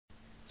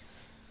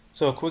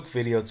So a quick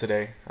video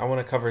today. I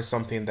want to cover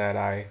something that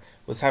I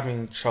was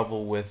having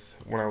trouble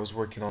with when I was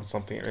working on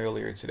something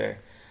earlier today.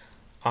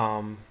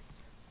 Um,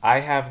 I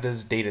have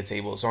this data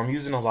table, so I'm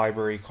using a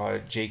library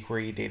called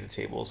jQuery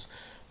DataTables,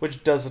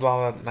 which does a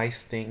lot of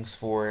nice things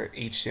for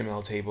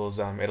HTML tables.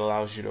 It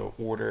allows you to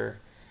order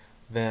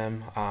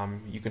them.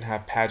 You can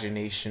have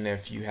pagination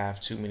if you have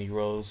too many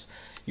rows.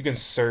 You can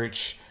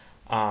search.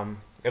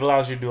 It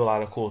allows you to do a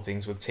lot of cool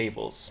things with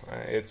tables.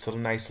 It's a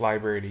nice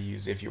library to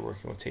use if you're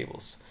working with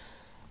tables.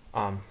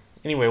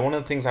 Anyway, one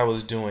of the things I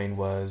was doing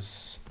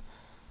was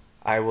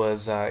I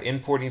was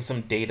importing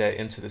some data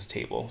into this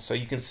table. So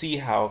you can see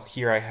how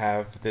here I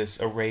have this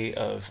array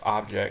of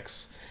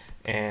objects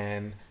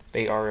and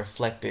they are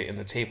reflected in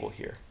the table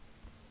here.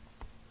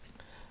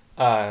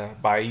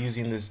 By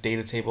using this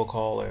data table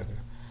call and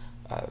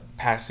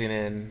passing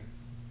in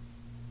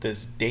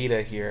this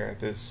data here,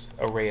 this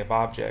array of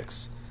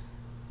objects,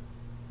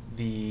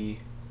 the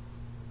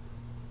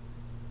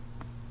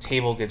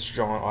table gets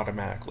drawn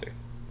automatically.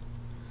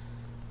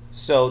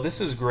 So this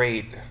is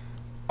great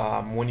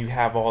when you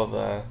have all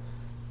the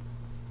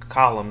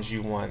columns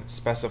you want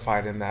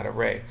specified in that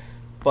array.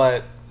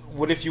 But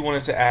what if you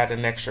wanted to add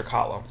an extra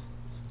column?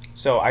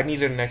 So I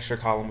needed an extra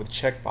column with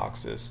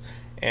checkboxes,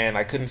 and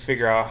I couldn't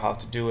figure out how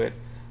to do it.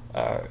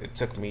 It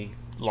took me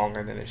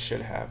longer than it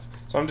should have.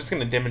 So I'm just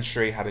going to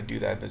demonstrate how to do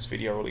that in this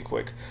video really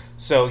quick.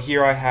 So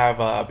here I have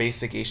a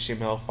basic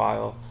HTML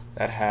file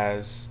that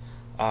has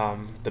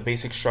the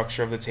basic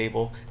structure of the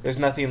table. There's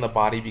nothing in the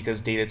body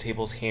because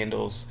DataTables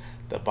handles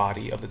the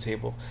body of the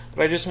table.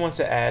 But I just want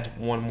to add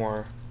one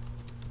more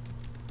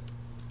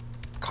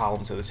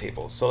column to the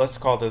table. So let's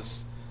call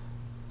this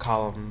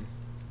column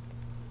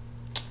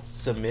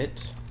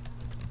submit,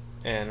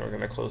 and we're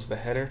going to close the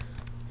header.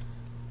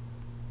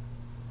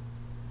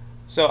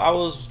 So I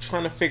was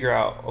trying to figure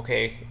out,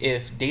 okay,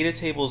 if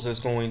DataTables is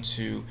going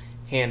to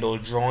handle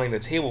drawing the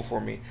table for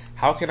me,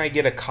 how can I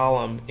get a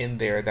column in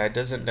there that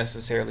doesn't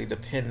necessarily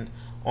depend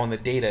on the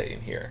data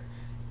in here?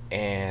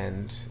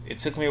 And it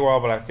took me a while,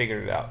 but I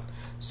figured it out.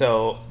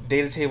 So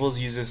DataTables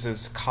uses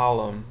this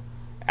column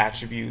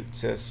attribute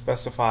to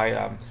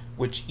specify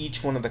which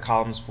each one of the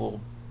columns will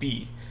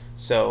be.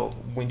 So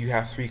when you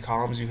have 3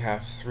 columns, you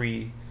have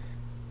 3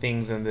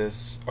 things in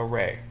this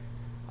array.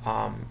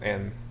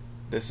 And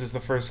this is the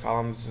first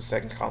column, this is the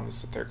second column,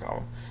 this is the third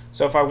column.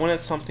 So if I wanted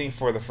something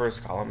for the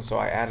first column, so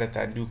I added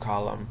that new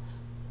column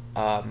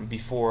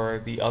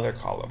before the other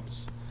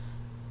columns.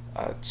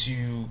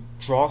 To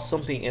draw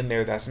something in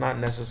there that's not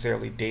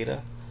necessarily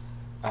data,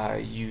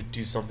 you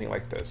do something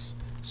like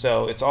this.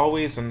 So it's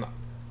always an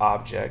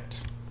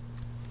object.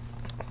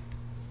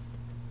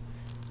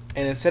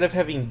 And instead of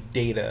having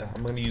data,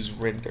 I'm going to use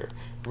render.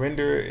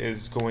 Render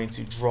is going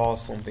to draw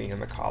something in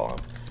the column.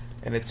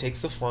 And it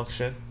takes a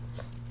function.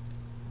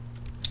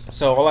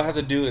 So all I have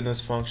to do in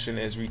this function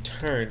is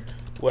return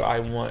what I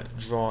want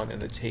drawn in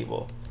the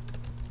table.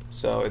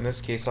 So in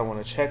this case, I want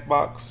a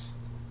checkbox.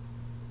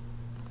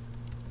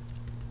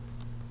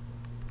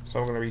 So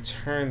I'm going to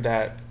return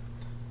that,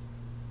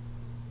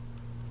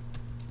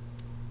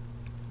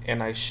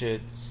 and I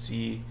should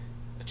see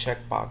a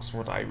checkbox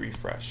when I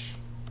refresh.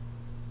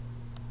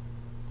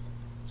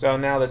 So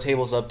now the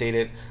table's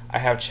updated. I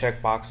have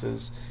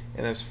checkboxes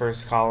in this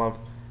first column,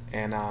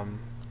 and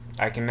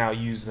I can now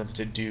use them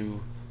to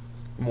do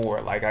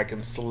more. Like I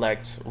can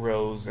select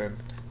rows and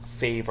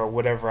save or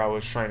whatever I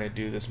was trying to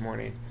do this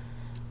morning.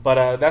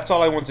 But that's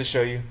all I want to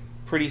show you.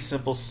 Pretty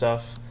simple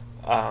stuff.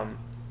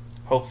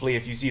 Hopefully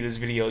if you see this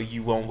video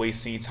you won't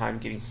waste any time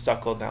getting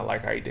stuck on that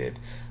like I did.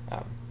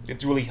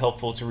 It's really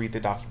helpful to read the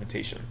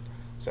documentation.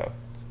 So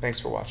thanks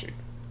for watching.